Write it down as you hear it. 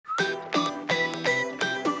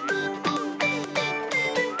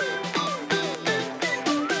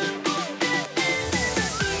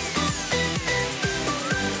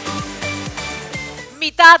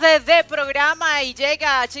mitad de programa y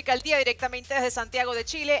llega Chic al día directamente desde Santiago de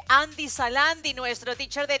Chile, Andy Salandi, nuestro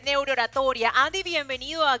teacher de neurooratoria. Andy,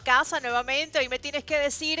 bienvenido a casa nuevamente. Hoy me tienes que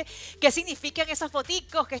decir qué significan esas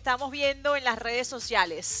foticos que estamos viendo en las redes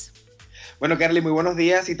sociales. Bueno, Carly, muy buenos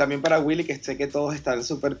días, y también para Willy, que sé que todos están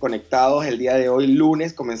súper conectados el día de hoy,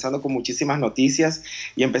 lunes, comenzando con muchísimas noticias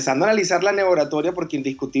y empezando a analizar la neurooratoria, porque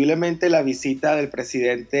indiscutiblemente la visita del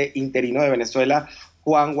presidente interino de Venezuela,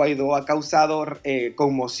 Juan Guaidó, ha causado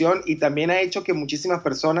conmoción y también ha hecho que muchísimas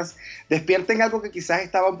personas despierten algo que quizás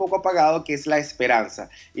estaba un poco apagado, que es la esperanza.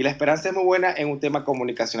 Y la esperanza es muy buena en un tema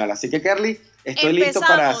comunicacional. Así que, Carly, estoy listo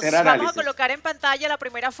para hacer análisis. Vamos a colocar en pantalla la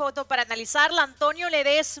primera foto para analizarla. Antonio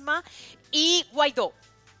Ledesma y Guaidó.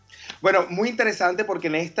 Bueno, muy interesante porque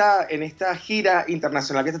en esta gira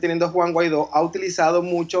internacional que está teniendo Juan Guaidó ha utilizado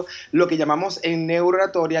mucho lo que llamamos en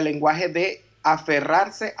neurooratoria lenguaje de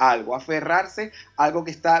aferrarse a algo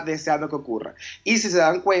que está deseando que ocurra. Y si se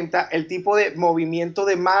dan cuenta, el tipo de movimiento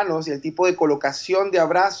de manos y el tipo de colocación de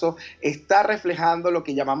abrazo está reflejando lo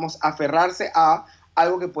que llamamos aferrarse a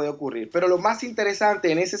algo que puede ocurrir. Pero lo más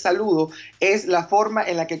interesante en ese saludo es la forma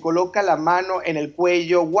en la que coloca la mano en el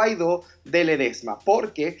cuello Guaidó de Ledesma,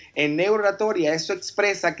 porque en neurooratoria eso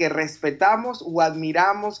expresa que respetamos o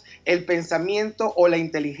admiramos el pensamiento o la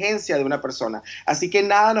inteligencia de una persona. Así que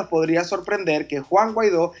nada nos podría sorprender que Juan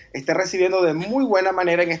Guaidó esté recibiendo de muy buena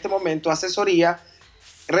manera en este momento asesoría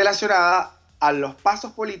relacionada a los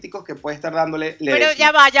pasos políticos que puede estar dándole Ledesma. Pero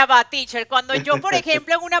ya va, teacher. Cuando yo, por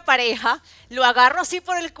ejemplo, en una pareja, lo agarro así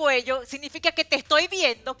por el cuello, significa que te estoy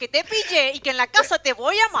viendo, que te pillé y que en la casa te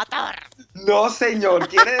voy a matar. No, señor.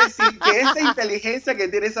 Quiere decir que esa inteligencia que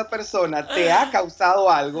tiene esa persona te ha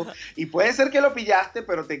causado algo, y puede ser que lo pillaste,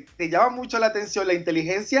 pero te llama mucho la atención la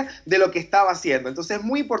inteligencia de lo que estaba haciendo. Entonces es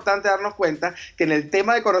muy importante darnos cuenta que en el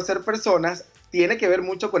tema de conocer personas tiene que ver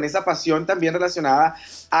mucho con esa pasión también relacionada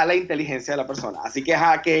a la inteligencia de la persona. Así que,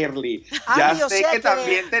 Kerly, ya sé que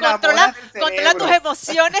también te enamoras del cerebro. Controla tus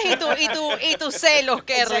emociones y tus celos,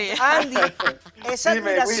 Kerly. Andy,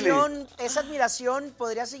 esa admiración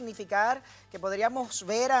podría significar que podríamos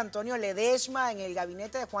ver a Antonio Ledesma en el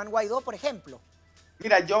gabinete de Juan Guaidó, por ejemplo.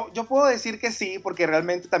 Mira, yo puedo decir que sí, porque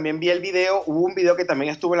realmente también vi el video. Hubo un video que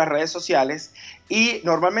también estuvo en las redes sociales, y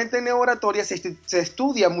normalmente en neurooratoria se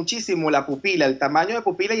estudia muchísimo la pupila, el tamaño de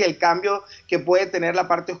pupila y el cambio que puede tener la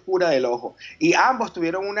parte oscura del ojo. Y ambos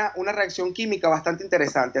tuvieron una reacción química bastante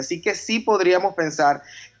interesante, así que sí podríamos pensar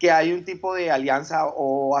que hay un tipo de alianza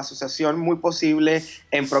o asociación muy posible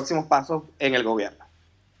en próximos pasos en el gobierno.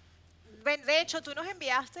 De hecho, tú nos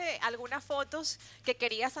enviaste algunas fotos que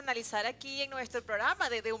querías analizar aquí en nuestro programa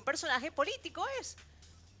de un personaje político, ¿es?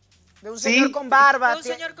 De un señor con barba. De un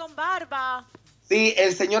señor con barba. Sí,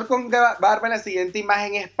 el señor con barba en la siguiente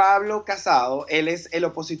imagen es Pablo Casado. Él es el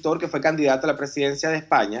opositor que fue candidato a la presidencia de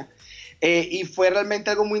España. Y fue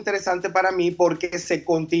realmente algo muy interesante para mí, porque se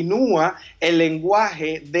continúa el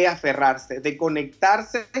lenguaje de aferrarse, de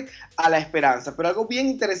conectarse a la esperanza. Pero algo bien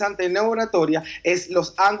interesante en neurooratoria es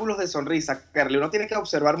los ángulos de sonrisa, Carly. Uno tiene que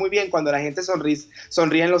observar muy bien cuando la gente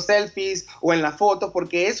sonríe en los selfies o en las fotos,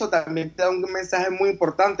 porque eso también te da un mensaje muy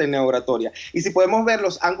importante en neurooratoria. Y si podemos ver,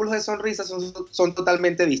 los ángulos de sonrisa son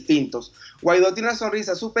totalmente distintos. Guaidó tiene una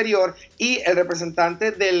sonrisa superior, y el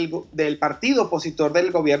representante del partido opositor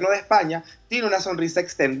del gobierno de España tiene una sonrisa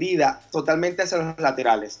extendida totalmente hacia los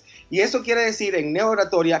laterales. Y eso quiere decir en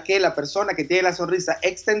neurooratoria que la persona que tiene la sonrisa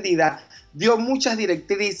extendida dio muchas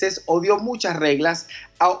directrices o dio muchas reglas,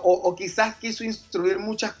 o quizás quiso instruir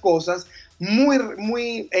muchas cosas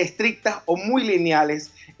muy estrictas o muy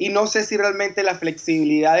lineales, y no sé si realmente la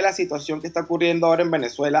flexibilidad de la situación que está ocurriendo ahora en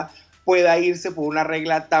Venezuela pueda irse por una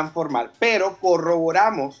regla tan formal. Pero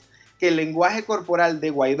corroboramos que el lenguaje corporal de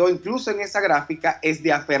Guaidó, incluso en esa gráfica, es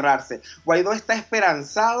de aferrarse. Guaidó está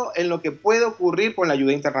esperanzado en lo que puede ocurrir con la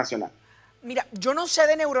ayuda internacional. Mira, yo no sé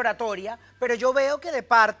de neurooratoria, pero yo veo que de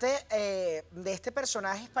parte de este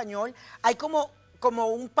personaje español hay como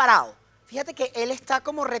un parado. Fíjate que él está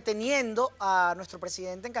como reteniendo a nuestro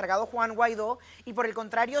presidente encargado, Juan Guaidó, y por el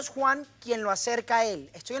contrario es Juan quien lo acerca a él.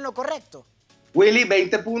 ¿Estoy en lo correcto? Willy,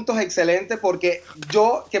 20 puntos, excelente, porque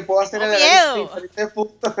yo que puedo hacer el análisis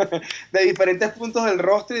de diferentes puntos del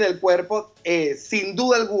rostro y del cuerpo, sin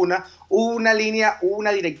duda alguna, hubo una línea, hubo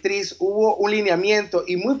una directriz, hubo un lineamiento,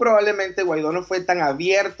 y muy probablemente Guaidó no fue tan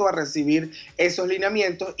abierto a recibir esos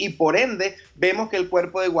lineamientos, y por ende vemos que el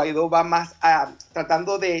cuerpo de Guaidó va más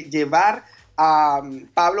tratando de llevar a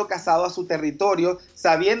Pablo Casado a su territorio,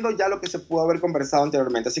 sabiendo ya lo que se pudo haber conversado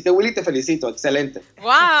anteriormente. Así que, Willy, te felicito, excelente.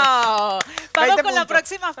 ¡Wow! Vamos con la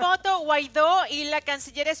próxima foto, Guaidó y la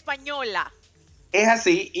canciller española. Es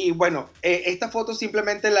así, y bueno, esta foto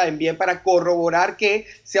simplemente la envié para corroborar que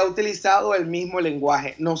se ha utilizado el mismo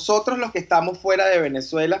lenguaje. Nosotros los que estamos fuera de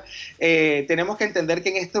Venezuela tenemos que entender que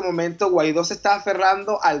en este momento Guaidó se está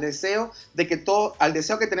aferrando al deseo al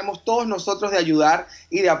deseo que tenemos todos nosotros de ayudar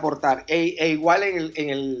y de aportar. Igual en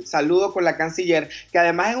el saludo con la canciller, que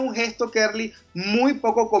además es un gesto, Kerly, muy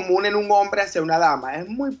poco común en un hombre hacia una dama. Es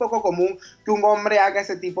muy poco común que un hombre haga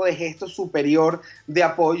ese tipo de gesto superior de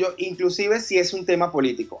apoyo, inclusive si es un tema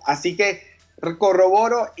político. Así que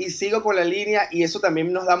corroboro y sigo con la línea, y eso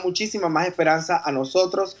también nos da muchísima más esperanza a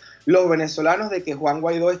nosotros, los venezolanos, de que Juan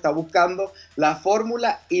Guaidó está buscando la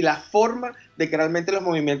fórmula y la forma de que realmente los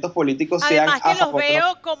movimientos políticos sean a favor. Además que los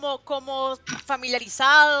veo como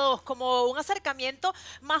familiarizados, como un acercamiento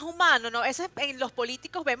más humano, ¿no? Eso en los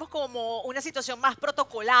políticos vemos como una situación más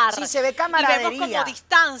protocolar. Sí, se ve camaradería. Y vemos como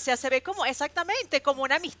distancia, se ve como, exactamente, como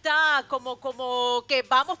una amistad, como que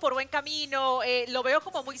vamos por buen camino, lo veo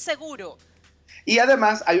como muy seguro. Y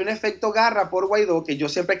además hay un efecto garra por Guaidó, que yo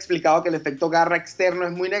siempre he explicado que el efecto garra externo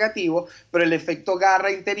es muy negativo, pero el efecto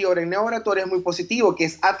garra interior en neoratoria es muy positivo, que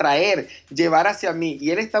es atraer, llevar hacia mí. Y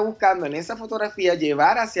él está buscando en esa fotografía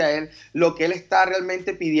llevar hacia él lo que él está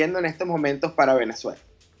realmente pidiendo en estos momentos para Venezuela.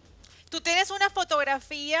 Tú tienes una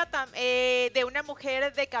fotografía de una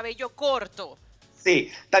mujer de cabello corto.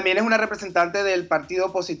 Sí, también es una representante del partido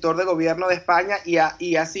opositor de gobierno de España y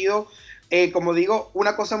ha sido... como digo,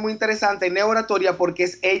 una cosa muy interesante en neoratoria, porque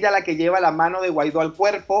es ella la que lleva la mano de Guaidó al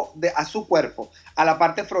cuerpo, a su cuerpo, a la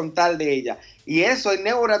parte frontal de ella. Y eso en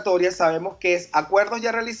neoratoria sabemos que es acuerdos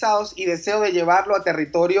ya realizados y deseo de llevarlo a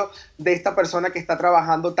territorio de esta persona que está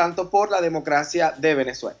trabajando tanto por la democracia de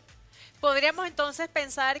Venezuela. ¿Podríamos entonces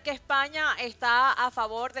pensar que España está a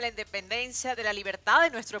favor de la independencia, de la libertad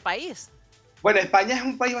de nuestro país? Bueno, España es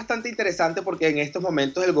un país bastante interesante porque en estos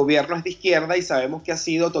momentos el gobierno es de izquierda y sabemos que ha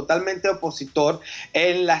sido totalmente opositor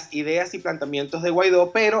en las ideas y planteamientos de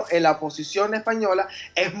Guaidó, pero en la oposición española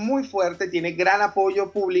es muy fuerte, tiene gran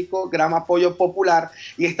apoyo público, gran apoyo popular,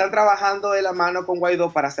 y están trabajando de la mano con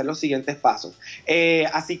Guaidó para hacer los siguientes pasos.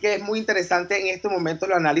 Así que es muy interesante en estos momentos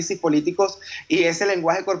los análisis políticos y ese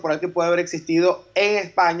lenguaje corporal que puede haber existido en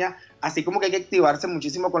España, así como que hay que activarse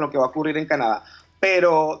muchísimo con lo que va a ocurrir en Canadá.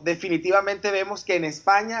 Pero definitivamente vemos que en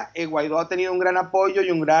España Guaidó ha tenido un gran apoyo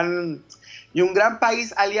y un gran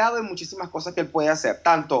país aliado en muchísimas cosas que él puede hacer,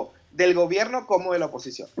 tanto del gobierno como de la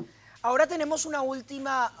oposición. Ahora tenemos una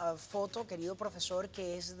última foto, querido profesor,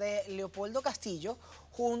 que es de Leopoldo Castillo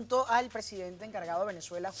junto al presidente encargado de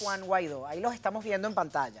Venezuela, Juan Guaidó. Ahí los estamos viendo en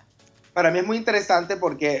pantalla. Para mí es muy interesante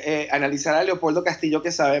porque analizar a Leopoldo Castillo,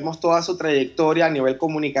 que sabemos toda su trayectoria a nivel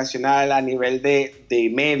comunicacional, a nivel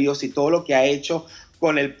de medios y todo lo que ha hecho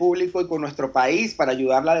con el público y con nuestro país para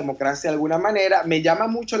ayudar a la democracia de alguna manera, me llama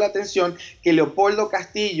mucho la atención que Leopoldo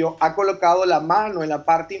Castillo ha colocado la mano en la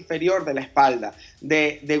parte inferior de la espalda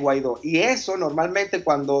de Guaidó. Y eso normalmente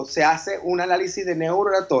cuando se hace un análisis de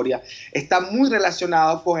neurooratoria está muy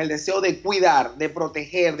relacionado con el deseo de cuidar, de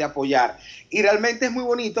proteger, de apoyar. Y realmente es muy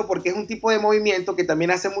bonito porque es un tipo de movimiento que también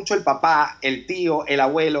hace mucho el papá, el tío, el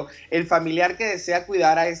abuelo, el familiar que desea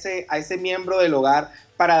cuidar a ese miembro del hogar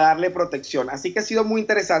para darle protección. Así que ha sido muy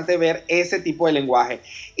interesante ver ese tipo de lenguaje.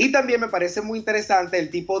 Y también me parece muy interesante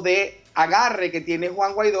el tipo de agarre que tiene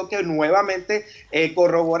Juan Guaidó, que nuevamente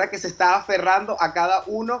corrobora que se está aferrando a cada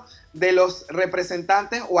uno de los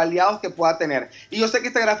representantes o aliados que pueda tener. Y yo sé que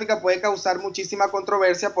esta gráfica puede causar muchísima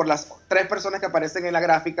controversia por las tres personas que aparecen en la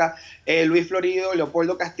gráfica, Luis Florido,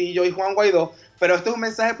 Leopoldo Castillo y Juan Guaidó, pero este es un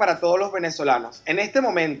mensaje para todos los venezolanos. En este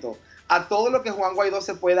momento, a todo lo que Juan Guaidó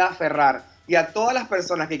se pueda aferrar y a todas las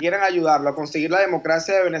personas que quieran ayudarlo a conseguir la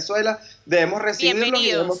democracia de Venezuela, debemos recibirlos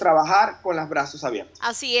y debemos trabajar con los brazos abiertos.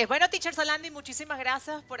 Así es. Bueno, teacher Salandi, muchísimas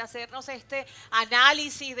gracias por hacernos este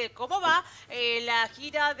análisis de cómo va la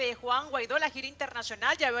gira de Juan Guaidó, la gira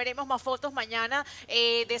internacional. Ya veremos más fotos mañana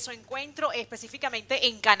de su encuentro específicamente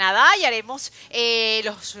en Canadá y haremos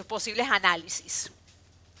los posibles análisis.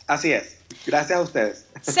 Así es. Gracias a ustedes.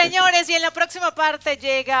 Señores, y en la próxima parte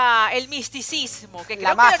llega el misticismo, que creo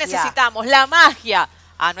que lo necesitamos, la magia,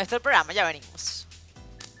 a nuestro programa. Ya venimos.